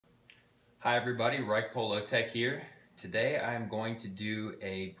Hi everybody, Reich Polo Tech here. Today I am going to do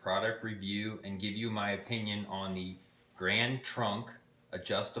a product review and give you my opinion on the Grand Trunk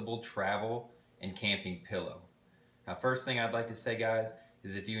Adjustable Travel and Camping Pillow. Now first thing I'd like to say, guys,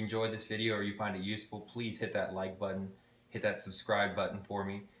 is if you enjoyed this video or you find it useful, please hit that like button, hit that subscribe button for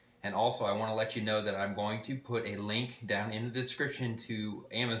me. And also I want to let you know that I'm going to put a link down in the description to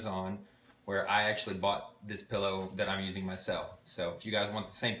Amazon where I actually bought this pillow that I'm using myself. So if you guys want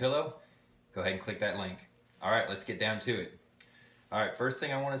the same pillow, go ahead and click that link. All right, let's get down to it. All right, first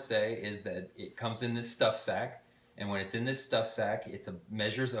thing I want to say is that it comes in this stuff sack, and when it's in this stuff sack, it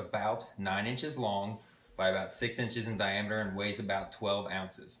measures about 9 inches long by about 6 inches in diameter and weighs about 12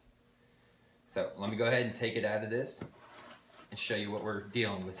 ounces. So let me go ahead and take it out of this and show you what we're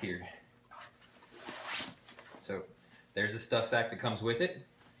dealing with here. So there's the stuff sack that comes with it,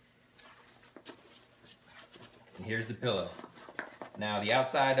 and here's the pillow. Now the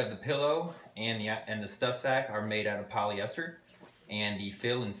outside of the pillow and the stuff sack are made out of polyester, and the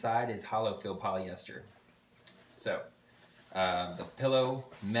fill inside is hollow fill polyester. So the pillow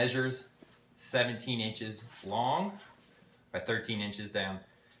measures 17 inches long by 13 inches down,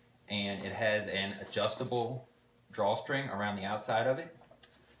 and it has an adjustable drawstring around the outside of it.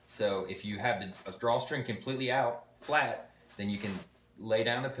 So if you have the drawstring completely out flat, then you can lay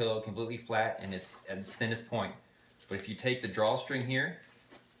down the pillow completely flat and it's at its thinnest point. But if you take the drawstring here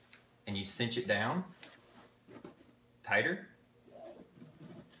and you cinch it down tighter,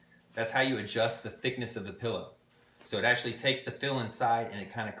 that's how you adjust the thickness of the pillow. So it actually takes the fill inside and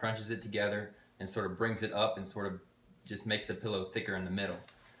it kind of crunches it together and sort of brings it up and sort of just makes the pillow thicker in the middle.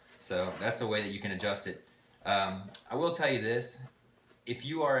 So that's the way that you can adjust it. I will tell you this, if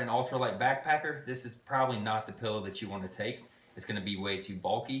you are an ultralight backpacker, this is probably not the pillow that you want to take. It's going to be way too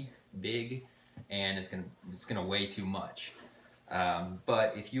bulky, big, and it's gonna weigh too much.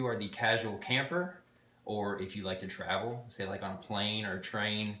 But if you are the casual camper, or if you like to travel, say like on a plane or a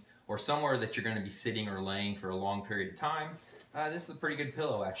train, or somewhere that you're gonna be sitting or laying for a long period of time, this is a pretty good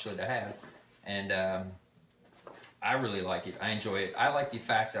pillow actually to have. And I really like it, I enjoy it. I like the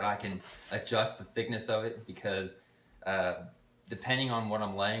fact that I can adjust the thickness of it because depending on what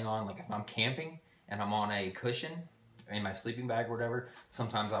I'm laying on, like if I'm camping and I'm on a cushion in my sleeping bag or whatever,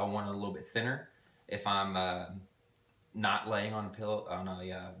 sometimes I'll want it a little bit thinner. If I'm not laying on a pillow, on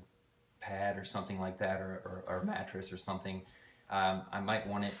a pad or something like that, or a mattress or something, I might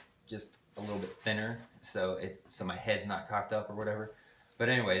want it just a little bit thinner so my head's not cocked up or whatever. But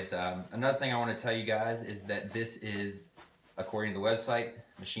anyways, another thing I want to tell you guys is that this is, according to the website,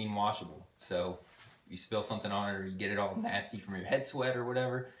 machine washable. So you spill something on it or you get it all nasty from your head sweat or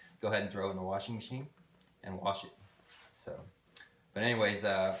whatever, go ahead and throw it in the washing machine and wash it. So, but anyways,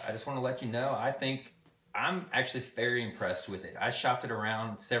 I just want to let you know, I'm actually very impressed with it. I shopped it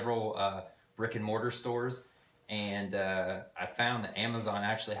around several brick and mortar stores, and I found that Amazon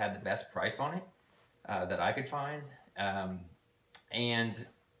actually had the best price on it that I could find. But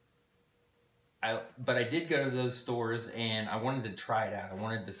I did go to those stores and I wanted to try it out. I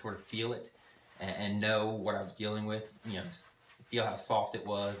wanted to sort of feel it and know what I was dealing with, you know, feel how soft it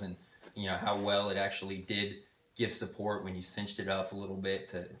was and, you know, how well it actually did give support when you cinched it up a little bit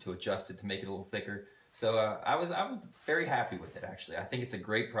to adjust it to make it a little thicker. So I was very happy with it actually. I think it's a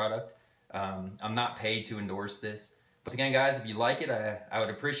great product. I'm not paid to endorse this. Once again, guys, if you like it, I would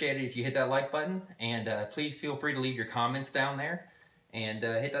appreciate it if you hit that like button, and please feel free to leave your comments down there and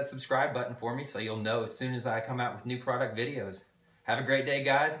hit that subscribe button for me so you'll know as soon as I come out with new product videos. Have a great day,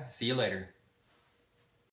 guys. See you later.